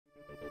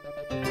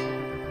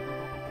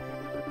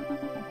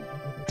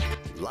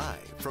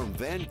Live from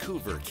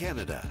Vancouver,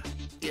 Canada,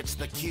 it's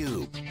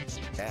theCUBE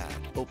at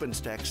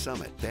OpenStack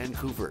Summit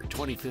Vancouver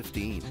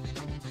 2015.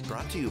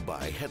 Brought to you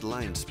by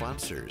headline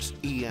sponsors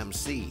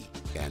EMC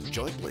and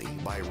jointly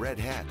by Red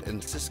Hat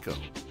and Cisco,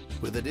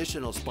 with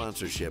additional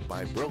sponsorship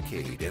by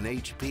Brocade and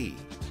HP.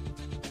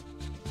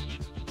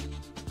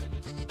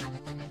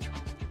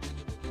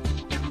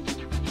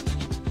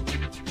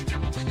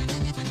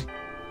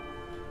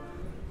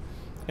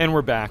 And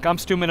we're back. I'm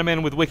Stu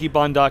Miniman with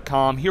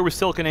Wikibon.com, here with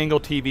SiliconANGLE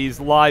TV's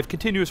live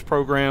continuous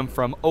program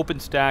from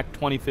OpenStack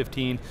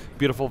 2015,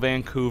 beautiful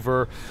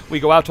Vancouver.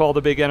 We go out to all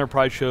the big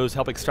enterprise shows,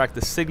 help extract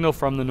the signal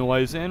from the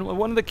noise, and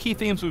one of the key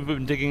themes we've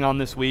been digging on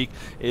this week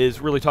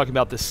is really talking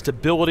about the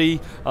stability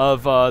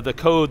of the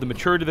code, the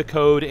maturity of the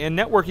code, and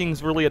networking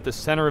is really at the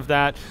center of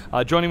that.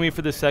 Joining me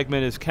for this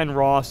segment is Ken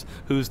Ross,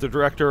 who's the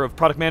Director of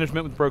Product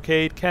Management with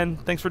Brocade. Ken,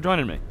 thanks for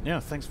joining me.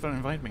 Yeah, thanks for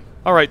inviting me.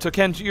 All right, so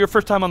Ken, your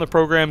first time on the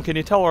program, can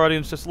you tell our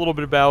audience just a little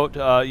bit about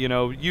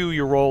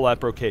your role at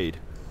Brocade?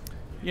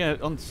 Yeah,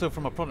 so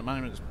from a product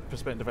management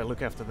perspective, I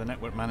look after the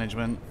network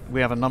management.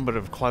 We have a number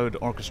of cloud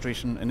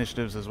orchestration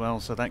initiatives as well,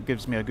 so that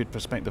gives me a good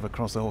perspective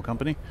across the whole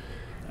company.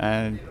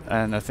 And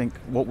I think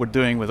what we're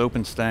doing with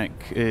OpenStack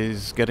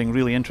is getting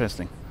really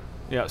interesting.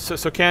 Yeah,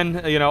 so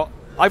Ken,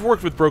 I've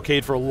worked with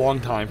Brocade for a long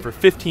time, for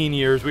 15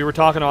 years. We were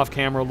talking off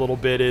camera a little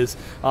bit,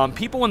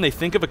 people when they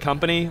think of a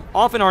company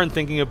often aren't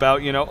thinking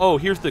about, oh,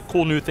 here's the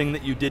cool new thing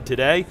that you did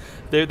today.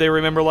 They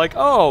remember like,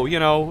 oh,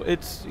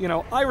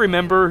 I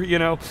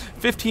remember,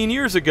 15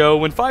 years ago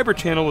when Fiber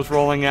Channel was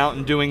rolling out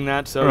and doing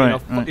that. So,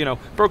 right.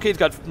 Brocade's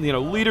got,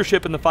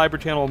 leadership in the Fiber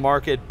Channel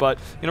market, but,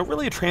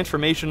 really a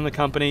transformation in the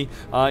company.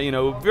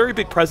 Very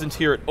big presence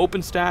here at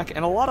OpenStack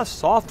and a lot of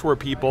software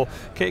people.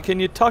 Can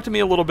you talk to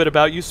me a little bit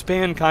about, you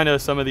span kind of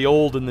some of the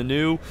old and the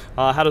new.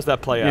 How does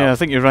that play out? Yeah, I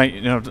think you're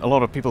right. A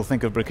lot of people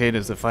think of Brocade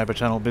as the Fiber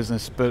Channel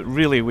business, but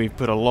really we've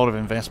put a lot of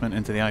investment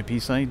into the IP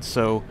side.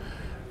 So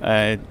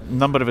a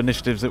number of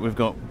initiatives that we've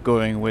got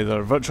going with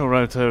our virtual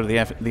router, the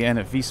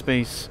NFV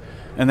space,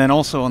 and then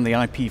also on the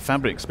IP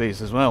fabric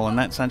space as well, and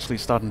that's actually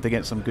starting to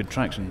get some good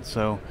traction.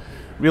 So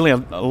really a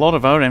lot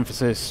of our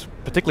emphasis,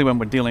 particularly when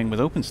we're dealing with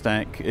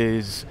OpenStack,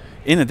 is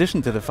in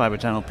addition to the Fiber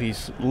Channel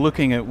piece,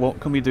 looking at what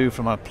can we do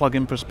from a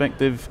plugin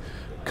perspective,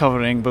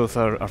 covering both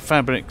our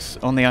fabrics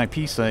on the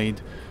IP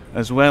side,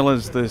 as well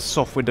as the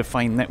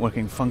software-defined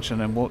networking function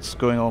and what's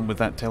going on with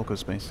that telco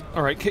space.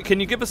 All right,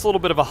 can you give us a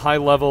little bit of a high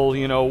level,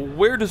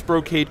 where does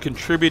Brocade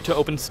contribute to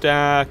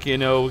OpenStack,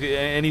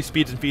 any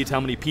speeds and feeds,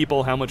 how many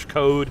people, how much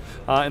code,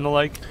 and the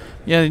like?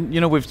 Yeah,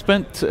 we've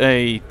spent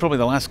probably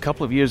the last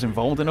couple of years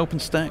involved in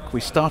OpenStack.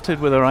 We started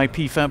with our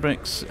IP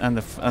fabrics and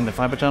the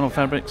Fiber Channel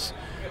fabrics.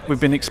 We've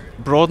been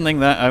broadening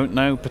that out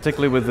now,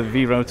 particularly with the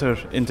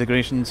vRouter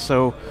integration.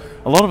 So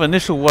a lot of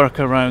initial work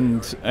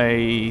around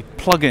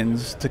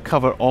plugins to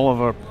cover all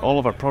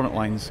of our product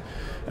lines.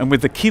 And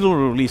with the Kilo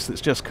release that's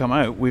just come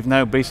out, we've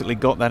now basically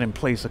got that in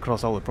place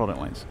across all the product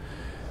lines.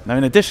 Now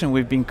in addition,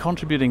 we've been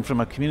contributing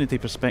from a community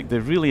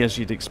perspective, really as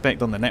you'd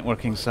expect on the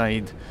networking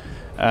side,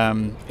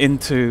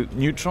 into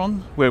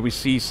Neutron, where we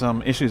see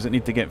some issues that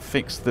need to get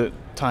fixed that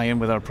tie in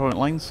with our product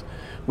lines.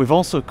 We've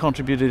also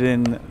contributed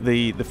in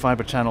the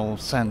Fiber Channel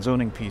SAN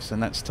zoning piece,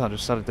 and that's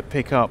started to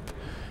pick up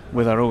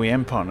with our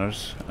OEM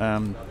partners.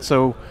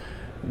 So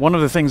one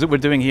of the things that we're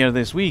doing here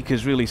this week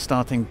is really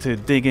starting to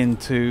dig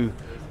into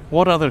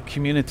what other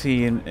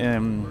community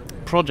and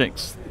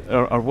projects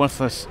are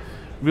worth us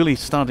really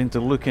starting to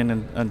look in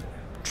and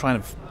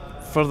trying to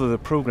further the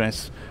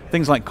progress.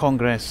 Things like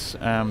Congress,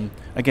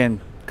 again,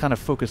 kind of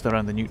focused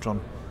around the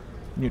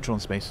neutron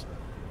space.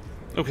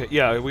 Okay,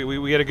 yeah,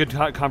 we had a good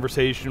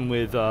conversation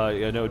with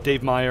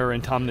Dave Meyer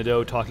and Tom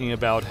Nadeau talking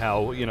about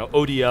how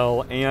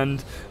ODL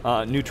and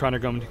Neutron are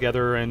going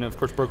together, and of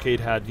course Brocade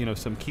had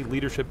some key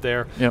leadership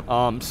there.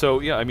 Yep.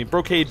 So yeah, I mean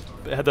Brocade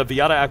had the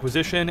Viata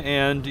acquisition,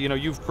 and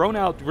you've grown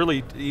out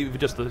really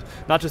just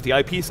not just the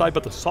IP side,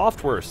 but the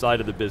software side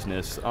of the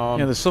business.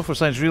 Yeah, the software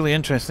side is really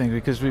interesting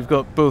because we've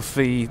got both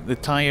the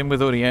tie-in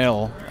with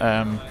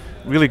ODL,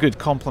 really good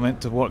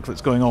complement to work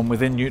that's going on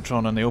within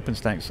Neutron on the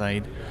OpenStack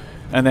side.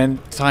 And then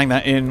tying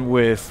that in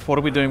with what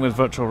are we doing with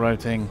virtual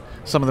routing,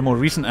 some of the more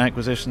recent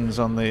acquisitions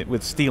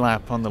with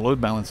SteelApp on the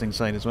load balancing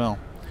side as well.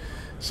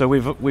 So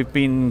we've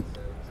been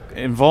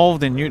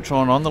involved in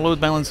Neutron on the load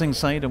balancing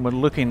side, and we're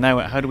looking now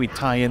at how do we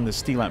tie in the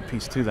SteelApp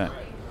piece to that.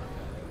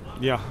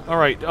 Yeah. All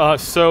right.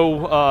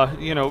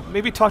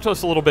 Maybe talk to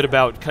us a little bit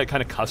about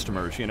kind of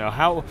customers.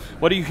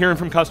 What are you hearing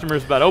from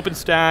customers about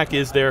OpenStack?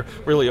 Is there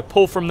really a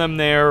pull from them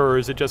there, or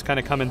is it just kind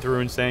of coming through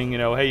and saying,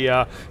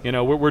 hey,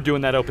 we're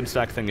doing that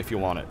OpenStack thing if you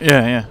want it?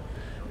 Yeah.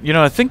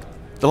 I think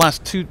the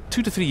last two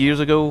to 3 years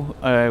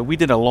ago, we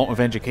did a lot of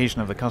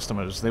education of the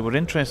customers. They were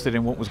interested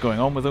in what was going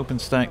on with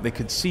OpenStack. They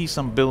could see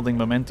some building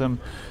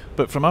momentum,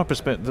 but from our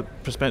perspective,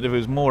 it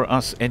was more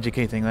us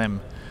educating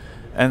them.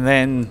 And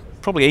then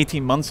probably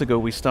 18 months ago,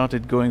 we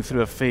started going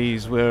through a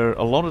phase where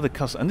a lot of the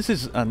customers, and this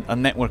is a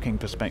networking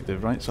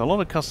perspective, right? So a lot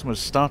of customers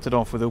started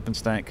off with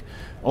OpenStack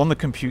on the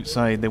compute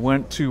side. They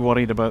weren't too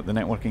worried about the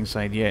networking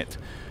side yet,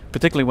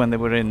 particularly when they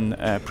were in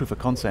proof of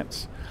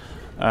concepts.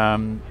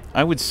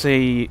 I would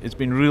say it's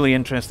been really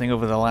interesting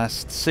over the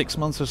last 6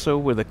 months or so,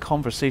 where the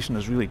conversation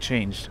has really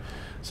changed.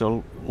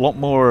 So a lot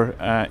more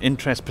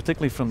interest,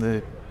 particularly from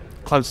the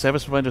cloud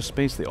service provider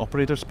space, the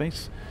operator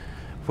space,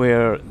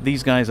 where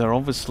these guys are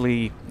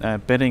obviously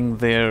bidding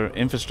their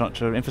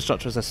infrastructure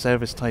as a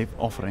service type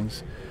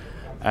offerings,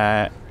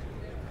 their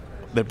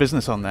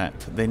business on that.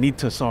 They need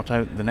to sort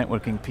out the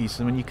networking piece.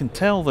 And when you can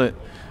tell that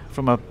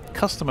from a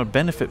customer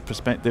benefit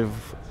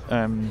perspective,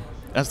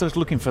 as they're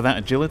looking for that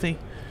agility,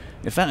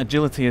 if that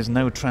agility is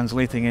now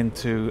translating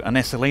into an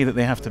SLA that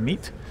they have to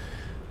meet,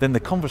 then the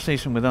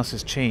conversation with us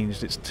has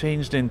changed. It's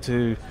changed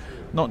into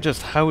not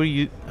just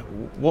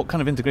what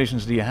kind of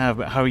integrations do you have,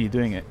 but how are you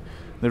doing it?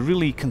 They're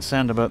really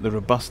concerned about the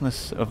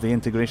robustness of the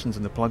integrations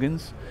and the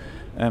plugins.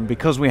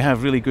 Because we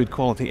have really good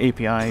quality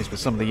APIs with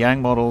some of the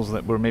Yang models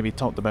that were maybe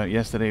talked about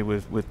yesterday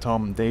with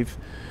Tom and Dave,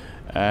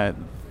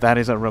 that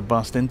is a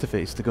robust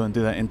interface to go and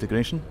do that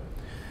integration.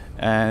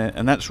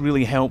 And that's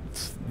really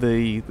helped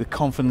the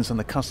confidence on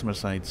the customer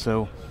side.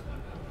 So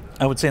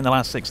I would say in the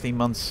last 16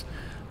 months,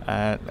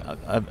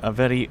 a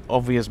very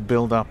obvious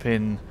build-up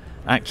in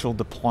actual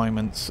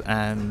deployments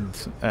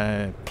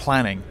and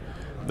planning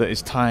that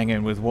is tying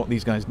in with what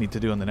these guys need to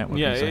do on the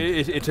networking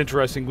side. It's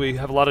interesting. We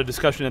have a lot of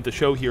discussion at the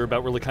show here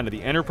about really kind of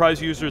the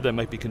enterprise user that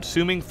might be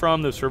consuming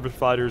from those service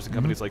providers and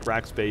companies like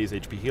Rackspace,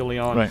 HP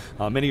Helion.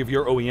 Right. Many of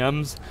your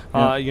OEMs,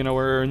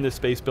 are in this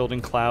space building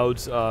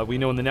clouds. We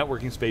know in the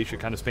networking space you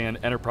kind of span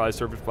enterprise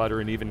service provider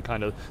and even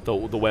kind of the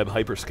web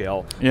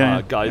hyperscale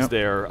guys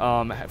there.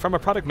 From a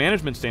product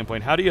management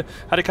standpoint, how do you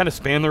kind of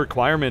span the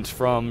requirements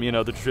from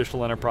the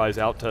traditional enterprise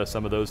out to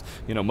some of those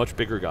much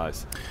bigger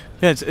guys?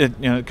 Yeah,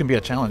 it can be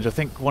a challenge. I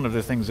think one of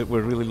the things that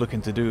we're really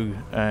looking to do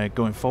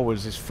going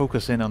forwards is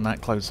focus in on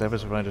that cloud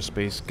service provider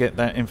space, get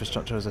that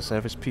infrastructure as a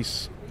service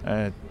piece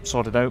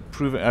sorted out,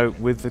 prove it out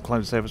with the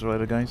cloud service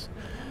provider guys.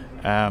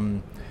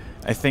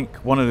 I think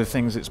one of the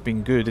things that's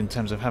been good in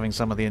terms of having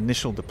some of the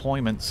initial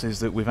deployments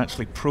is that we've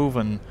actually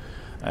proven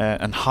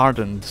and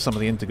hardened some of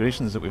the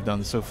integrations that we've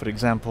done. So for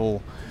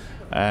example,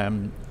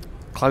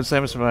 cloud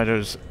service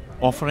providers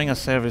offering a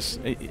service,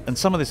 and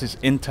some of this is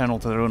internal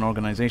to their own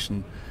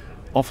organization,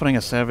 offering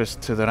a service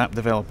to their app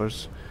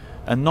developers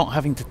and not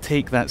having to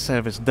take that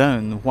service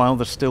down while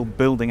they're still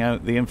building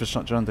out the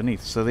infrastructure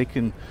underneath. So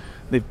they're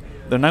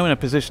now in a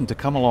position to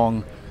come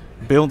along,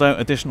 build out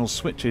additional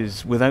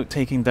switches without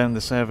taking down the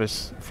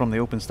service from the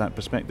OpenStack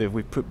perspective.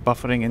 We've put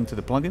buffering into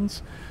the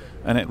plugins,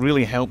 and it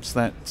really helps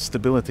that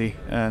stability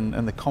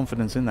and the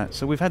confidence in that.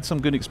 So we've had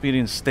some good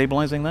experience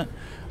stabilizing that.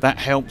 That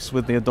helps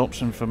with the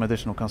adoption from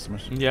additional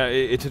customers. Yeah,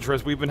 it's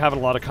interesting. We've been having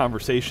a lot of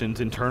conversations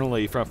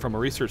internally from a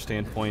research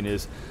standpoint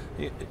is,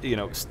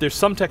 there's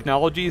some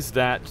technologies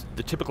that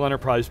the typical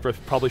enterprise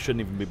probably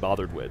shouldn't even be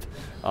bothered with.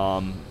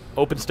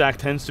 OpenStack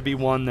tends to be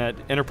one that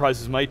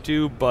enterprises might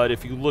do, but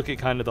if you look at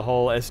kind of the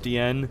whole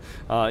SDN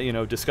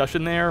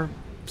discussion there,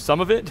 some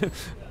of it,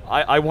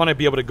 I want to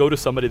be able to go to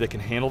somebody that can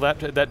handle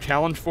that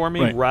challenge for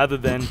me, rather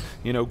than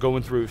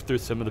going through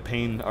some of the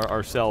pain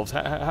ourselves.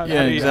 How do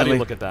you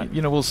look at that?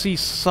 We'll see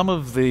some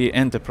of the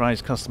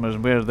enterprise customers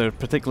where they're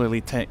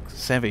particularly tech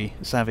savvy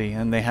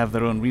and they have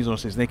their own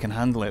resources, they can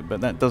handle it,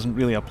 but that doesn't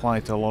really apply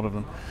to a lot of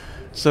them.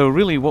 So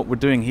really what we're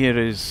doing here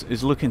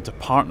is looking to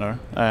partner.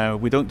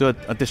 We don't do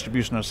a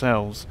distribution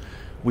ourselves.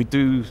 We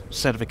do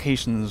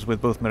certifications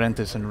with both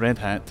Mirantis and Red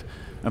Hat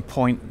and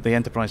point the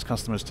enterprise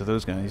customers to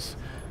those guys.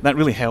 That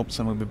really helps,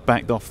 and we've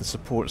backed off the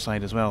support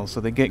side as well.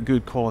 So they get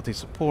good quality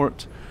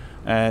support.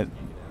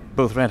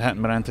 Both Red Hat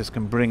and Mirantis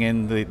can bring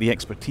in the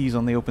expertise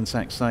on the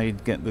OpenStack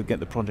side, get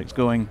the projects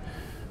going.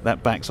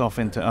 That backs off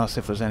into us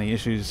if there's any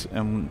issues,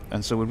 and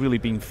so we're really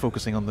been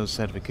focusing on those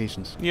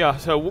certifications. Yeah,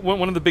 so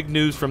one of the big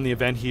news from the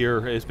event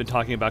here has been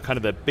talking about kind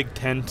of that big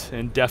tent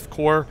and def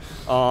core.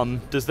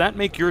 Does that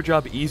make your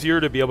job easier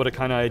to be able to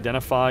kind of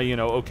identify,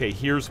 okay,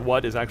 here's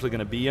what is actually going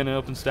to be in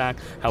an OpenStack,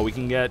 how we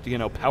can get,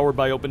 powered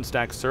by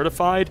OpenStack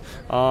certified?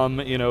 Does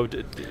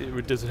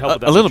it help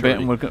with that? A little bit,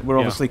 and we're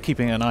obviously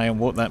keeping an eye on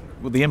what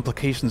the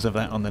implications of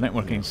that on the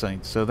networking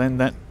side. So then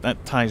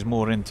that ties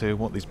more into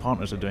what these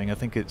partners are doing. I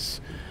think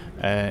it's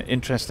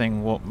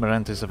interesting what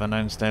Mirantis have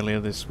announced earlier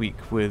this week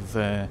with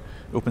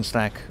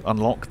OpenStack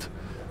Unlocked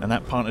and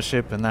that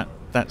partnership and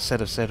that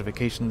set of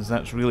certifications.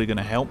 That's really going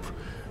to help.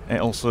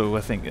 Also,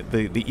 I think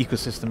the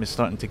ecosystem is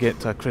starting to get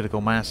to a critical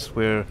mass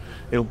where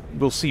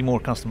we'll see more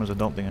customers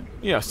adopting it.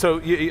 Yeah, so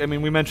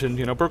we mentioned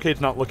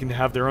Brocade's not looking to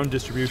have their own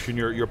distribution.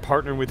 You're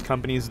partnering with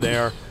companies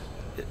there.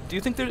 Do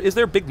you think is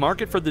there a big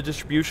market for the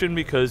distribution?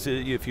 Because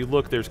if you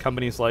look, there's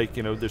companies like,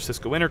 there's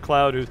Cisco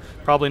Intercloud, who's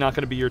probably not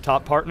going to be your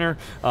top partner,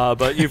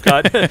 but you've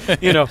got,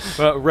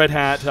 Red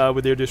Hat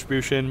with their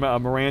distribution,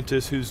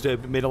 Mirantis, who's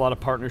made a lot of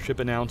partnership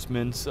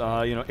announcements,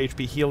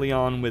 HP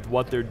Helion with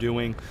what they're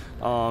doing.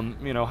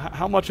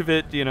 How much of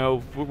it,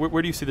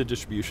 where do you see the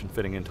distribution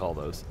fitting into all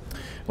those?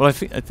 Well, I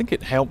think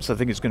it helps. I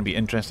think it's going to be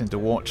interesting to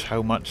watch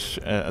how much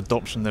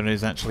adoption there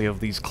is actually of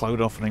these cloud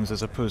offerings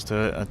as opposed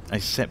to a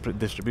separate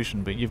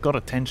distribution. But you've got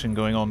a tension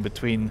going on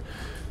between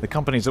the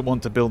companies that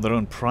want to build their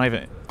own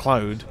private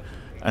cloud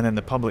and then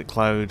the public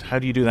cloud, how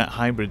do you do that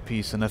hybrid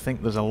piece? And I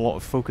think there's a lot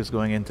of focus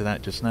going into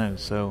that just now.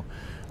 So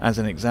as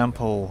an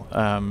example,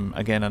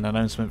 again, an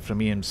announcement from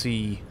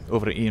EMC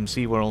over at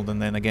EMC World,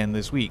 and then again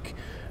this week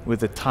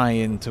with the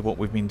tie-in to what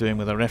we've been doing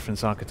with our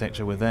reference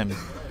architecture with them.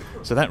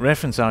 So that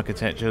reference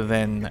architecture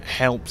then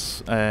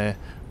helps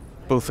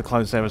both the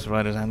cloud service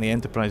providers and the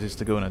enterprises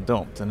to go and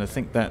adopt. And I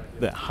think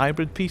that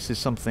hybrid piece is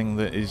something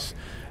that is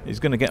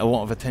going to get a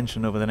lot of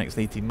attention over the next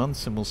 18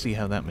 months, and we'll see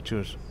how that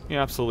matures.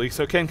 Yeah, absolutely.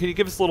 So Ken, can you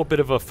give us a little bit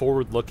of a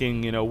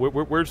forward-looking,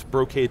 where's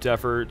Brocade's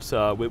efforts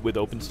with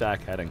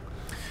OpenStack heading?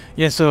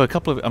 Yeah, so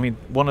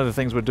one of the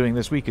things we're doing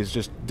this week is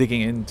just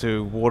digging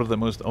into what are the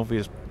most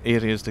obvious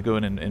areas to go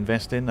and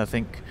invest in. I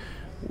think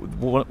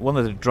one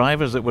of the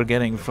drivers that we're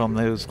getting from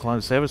those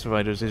cloud service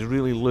providers is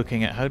really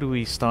looking at how do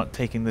we start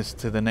taking this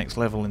to the next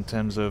level in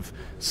terms of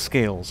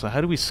scale. So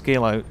how do we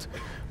scale out?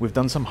 We've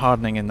done some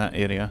hardening in that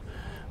area.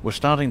 We're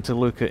starting to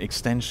look at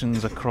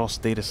extensions across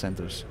data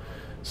centers.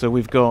 So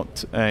we've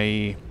got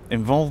a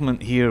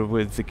involvement here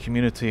with the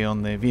community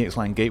on the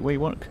VXLAN gateway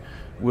work.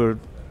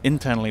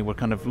 Internally, we're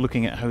kind of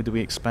looking at how do we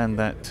expand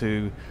that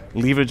to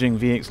leveraging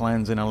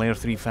VXLANs in a layer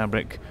 3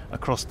 fabric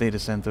across data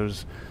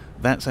centers.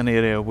 That's an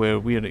area where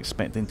we're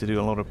expecting to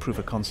do a lot of proof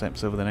of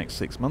concepts over the next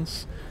 6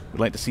 months. We'd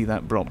like to see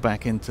that brought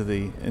back into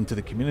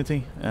the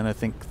community, and I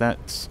think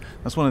that's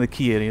one of the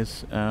key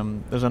areas.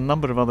 There's a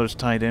number of others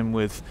tied in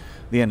with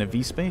the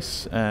NFV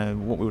space,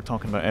 what we were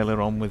talking about earlier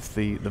on with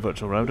the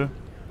virtual router,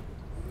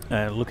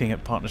 looking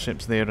at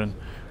partnerships there and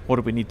what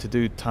do we need to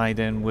do tied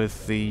in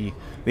with the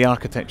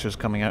architectures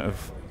coming out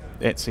of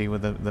Etsy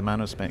with the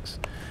Mano specs.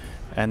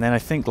 And then I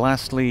think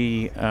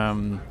lastly,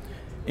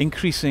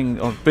 increasing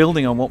or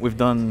building on what we've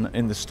done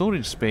in the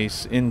storage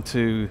space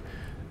into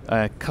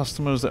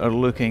customers that are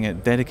looking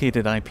at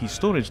dedicated IP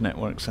storage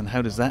networks, and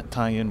how does that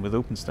tie in with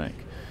OpenStack.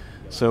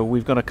 So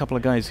we've got a couple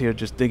of guys here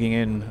just digging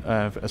in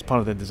as part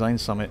of the design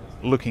summit,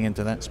 looking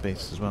into that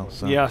space as well.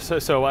 So yeah,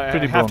 so I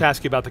have to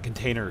ask you about the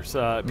containers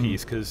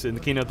piece, because in the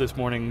keynote this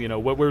morning,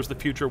 where's the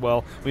future?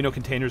 Well, we know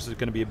containers is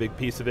going to be a big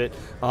piece of it.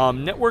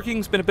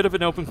 Networking's been a bit of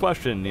an open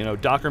question.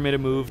 Docker made a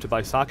move to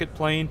buy Socket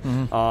Plane.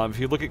 If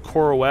you look at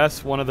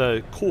CoreOS, one of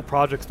the cool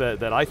projects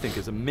that I think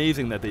is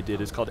amazing that they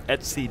did is called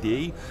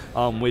etcd,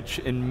 which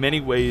in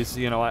many ways,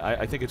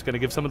 I think it's going to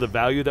give some of the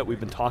value that we've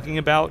been talking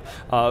about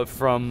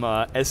from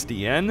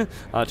SDN.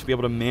 To be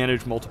able to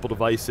manage multiple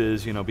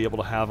devices, be able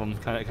to have them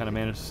kind of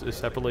managed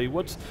separately.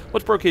 What's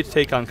Brocade's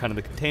take on kind of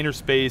the container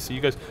space? Are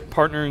you guys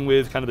partnering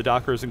with kind of the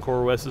Dockers and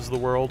CoreOSs of the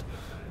world?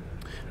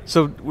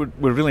 So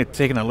we're really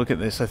taking a look at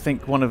this. I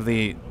think one of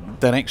the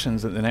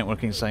directions that the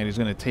networking side is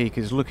going to take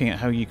is looking at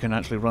how you can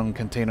actually run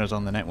containers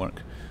on the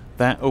network.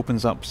 That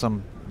opens up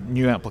some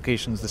new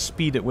applications. The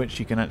speed at which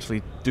you can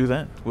actually do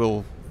that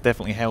will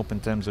definitely help in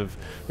terms of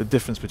the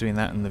difference between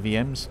that and the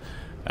VMs.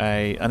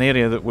 An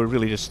area that we're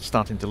really just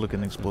starting to look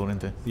and explore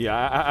into. Yeah,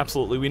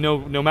 absolutely. We know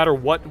no matter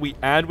what we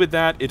add with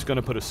that, it's going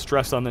to put a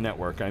stress on the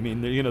network. I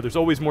mean, there's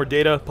always more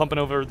data pumping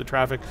over the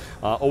traffic,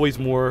 always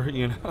more,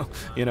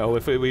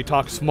 if we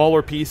talk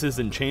smaller pieces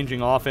and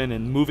changing often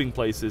and moving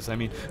places, I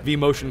mean,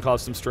 vMotion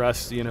caused some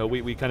stress.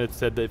 We kind of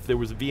said that if there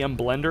was a VM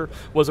blender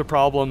was a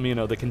problem,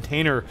 the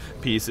container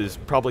piece is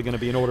probably going to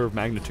be an order of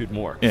magnitude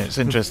more. Yeah, it's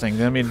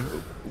interesting. I mean,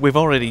 we've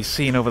already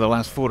seen over the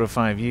last 4 or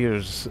 5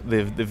 years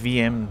the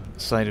VM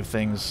side of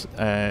things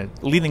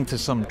leading to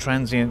some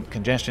transient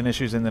congestion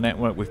issues in the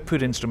network. We've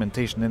put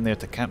instrumentation in there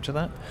to capture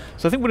that.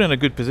 So I think we're in a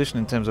good position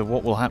in terms of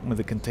what will happen with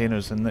the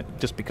containers and that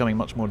just becoming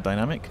much more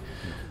dynamic.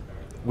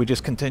 We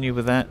just continue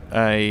with that.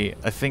 I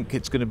think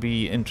it's going to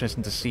be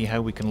interesting to see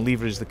how we can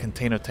leverage the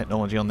container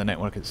technology on the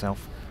network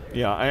itself.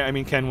 Yeah, I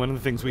mean, Ken, one of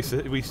the things we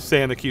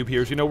say on theCUBE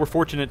here is, we're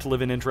fortunate to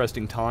live in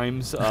interesting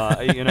times.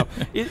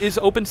 Is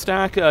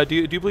OpenStack, do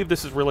you believe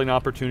this is really an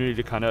opportunity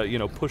to kind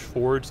of, push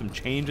forward some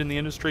change in the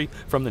industry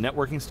from the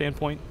networking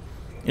standpoint?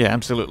 Yeah,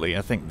 absolutely.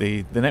 I think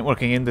the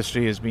networking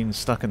industry has been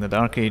stuck in the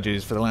dark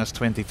ages for the last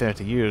 20,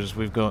 30 years.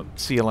 We've got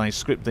CLI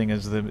scripting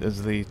as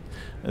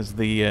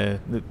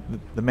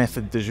the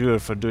method du jour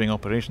for doing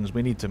operations.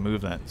 We need to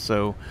move that.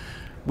 So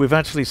we've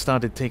actually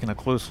started taking a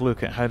close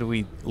look at how do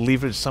we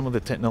leverage some of the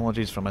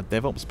technologies from a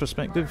DevOps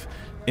perspective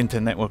into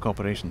network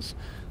operations.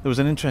 There was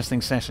an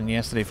interesting session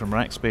yesterday from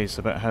Rackspace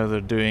about how they're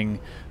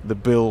doing the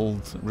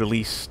build,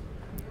 release,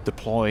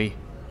 deploy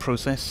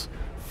process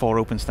for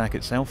OpenStack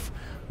itself.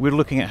 We're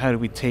looking at how do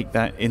we take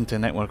that into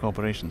network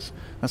operations.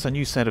 That's a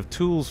new set of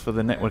tools for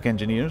the network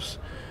engineers.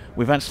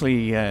 We've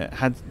actually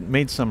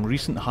made some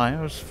recent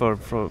hires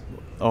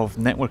of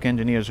network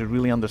engineers who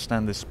really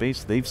understand this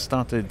space. They've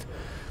started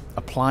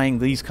applying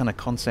these kind of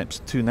concepts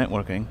to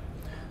networking,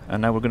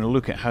 and now we're going to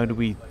look at how do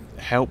we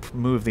help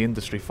move the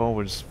industry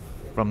forwards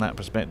from that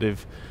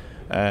perspective,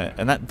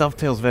 and that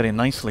dovetails very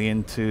nicely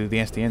into the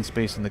SDN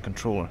space and the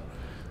controller.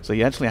 So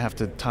you actually have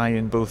to tie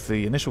in both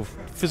the initial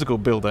physical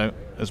build out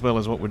as well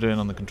as what we're doing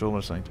on the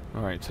controller side.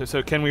 All right,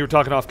 so Ken, we were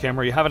talking off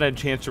camera, you haven't had a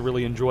chance to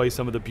really enjoy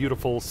some of the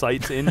beautiful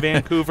sites in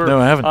Vancouver. No,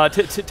 I haven't.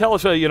 Tell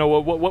us,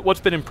 what's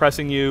been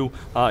impressing you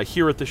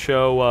here at the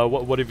show?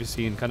 What have you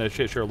seen? Kind of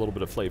share a little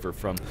bit of flavor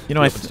from the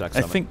OpenStack Summit.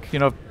 I think,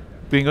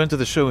 been going to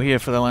the show here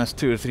for the last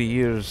 2 or 3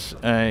 years.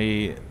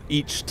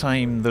 Each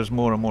time there's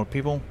more and more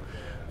people.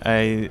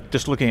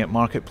 Just looking at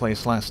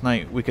Marketplace last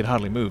night, we could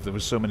hardly move. There were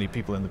so many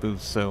people in the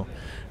booth. So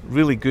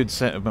really good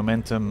set of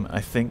momentum.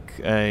 I think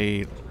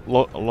a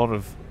lot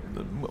of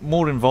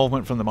more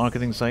involvement from the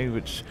marketing side,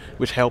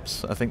 which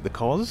helps, I think, the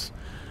cause.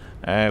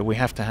 We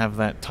have to have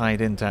that tied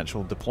into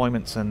actual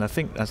deployments, and I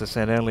think, as I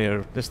said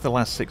earlier, just the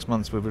last 6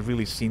 months where we've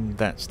really seen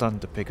that starting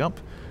to pick up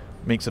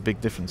makes a big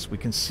difference. We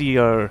can see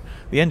the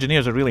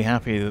engineers are really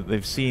happy that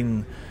they've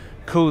seen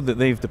code that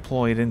they've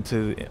deployed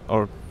into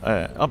or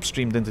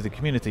upstreamed into the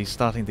community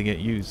starting to get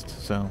used.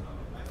 So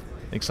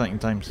exciting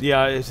times.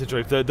 Yeah, it's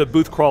interesting. The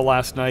booth crawl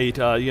last night,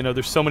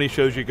 there's so many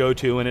shows you go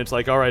to, and it's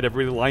like, all right,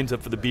 everybody lines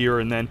up for the beer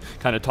and then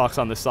kind of talks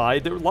on the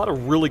side. There were a lot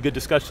of really good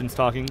discussions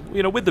talking,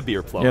 with the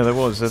beer flow. Yeah, there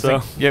was. I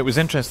think, it was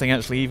interesting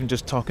actually, even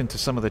just talking to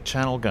some of the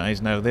channel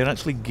guys now. They're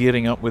actually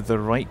gearing up with the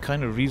right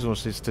kind of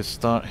resources to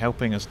start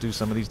helping us do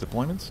some of these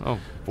deployments. Oh,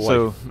 boy.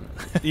 So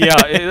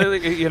yeah,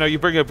 you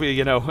bring up,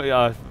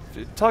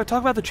 talk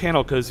about the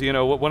channel, because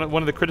one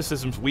of the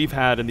criticisms we've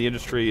had in the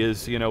industry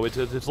is it's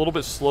a little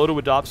bit slow to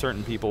adopt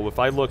certain people.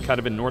 If I look kind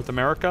of in North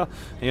America,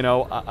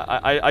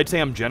 I'd say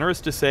I'm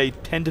generous to say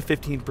 10 to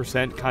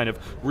 15% kind of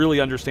really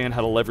understand how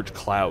to leverage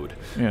cloud.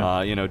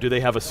 Yeah. Do they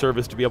have a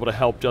service to be able to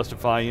help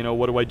justify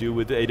what do I do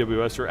with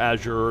AWS or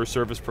Azure or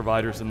service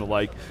providers and the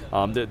like?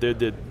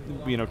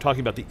 They're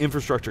talking about the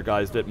infrastructure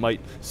guys that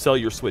might sell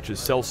your switches,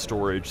 sell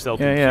storage, sell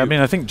compute. Yeah. I mean,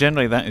 I think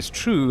generally that is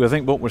true. I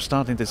think what we're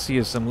starting to see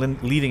is some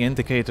leading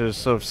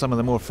indicators of some of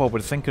the more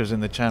forward thinkers in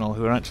the channel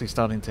who are actually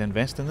starting to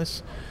invest in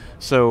this.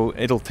 So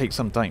it'll take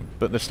some time,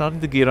 but they're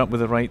starting to gear up with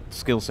the right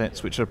skill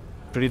sets, which are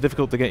pretty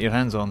difficult to get your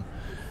hands on.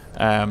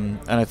 And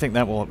I think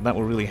that will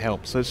really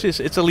help. So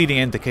it's a leading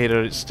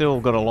indicator. It's still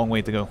got a long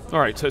way to go. All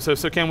right.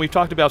 So Ken, we've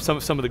talked about some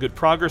of the good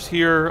progress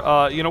here.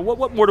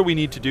 What more do we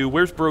need to do?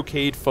 Where's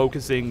Brocade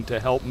focusing to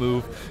help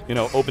move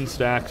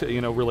OpenStack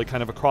really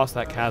kind of across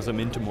that chasm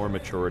into more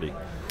maturity?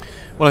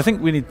 Well, I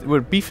think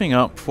we're beefing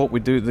up what we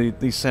do,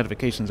 these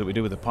certifications that we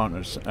do with the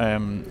partners.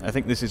 I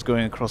think this is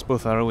going across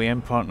both our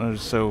OEM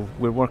partners, so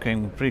we're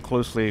working pretty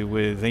closely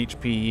with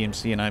HP,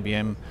 EMC, and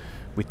IBM.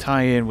 We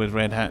tie in with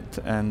Red Hat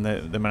and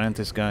the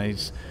Mirantis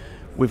guys.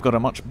 We've got a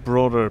much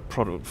broader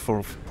product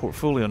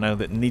portfolio now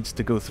that needs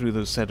to go through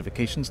those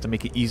certifications to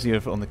make it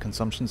easier on the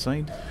consumption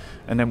side.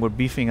 And then we're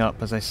beefing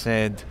up, as I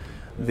said,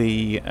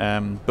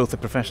 both the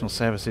professional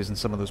services and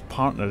some of those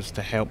partners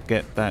to help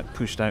get that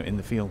pushed out in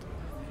the field.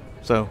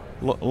 So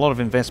a lot of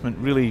investment,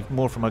 really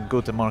more from a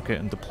go-to-market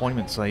and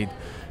deployment side,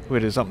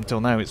 whereas up until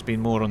now it's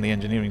been more on the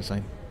engineering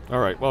side. All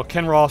right, well,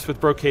 Ken Ross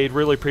with Brocade,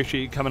 really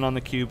appreciate you coming on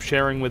theCUBE,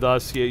 sharing with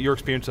us your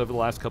experience over the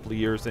last couple of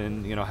years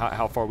and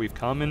how far we've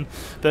come and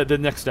the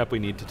next step we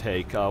need to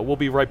take. We'll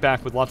be right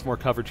back with lots more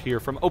coverage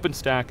here from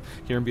OpenStack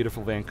here in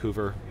beautiful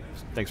Vancouver.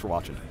 Thanks for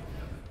watching.